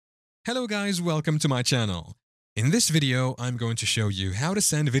Hello guys, welcome to my channel. In this video, I'm going to show you how to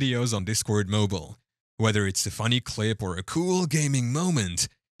send videos on Discord Mobile. Whether it's a funny clip or a cool gaming moment,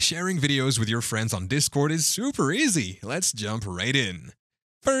 sharing videos with your friends on Discord is super easy. Let's jump right in.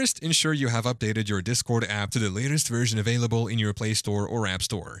 First, ensure you have updated your Discord app to the latest version available in your Play Store or App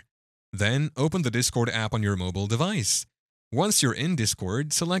Store. Then, open the Discord app on your mobile device. Once you're in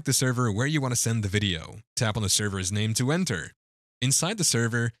Discord, select the server where you want to send the video. Tap on the server's name to enter. Inside the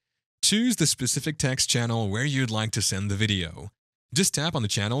server, choose the specific text channel where you'd like to send the video. Just tap on the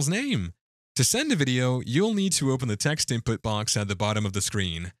channel's name. To send a video, you'll need to open the text input box at the bottom of the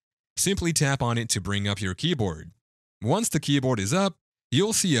screen. Simply tap on it to bring up your keyboard. Once the keyboard is up,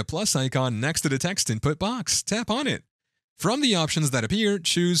 you'll see a plus icon next to the text input box. Tap on it. From the options that appear,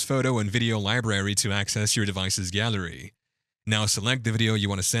 choose Photo and Video Library to access your device's gallery. Now select the video you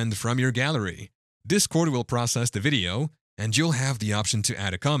want to send from your gallery. Discord will process the video, and you'll have the option to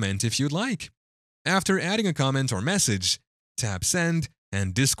add a comment if you'd like. After adding a comment or message, tap Send,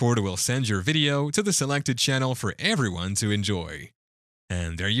 and Discord will send your video to the selected channel for everyone to enjoy.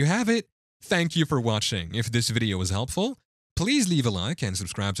 And there you have it. Thank you for watching. If this video was helpful, please leave a like and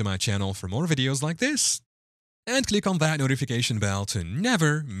subscribe to my channel for more videos like this. And click on that notification bell to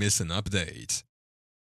never miss an update.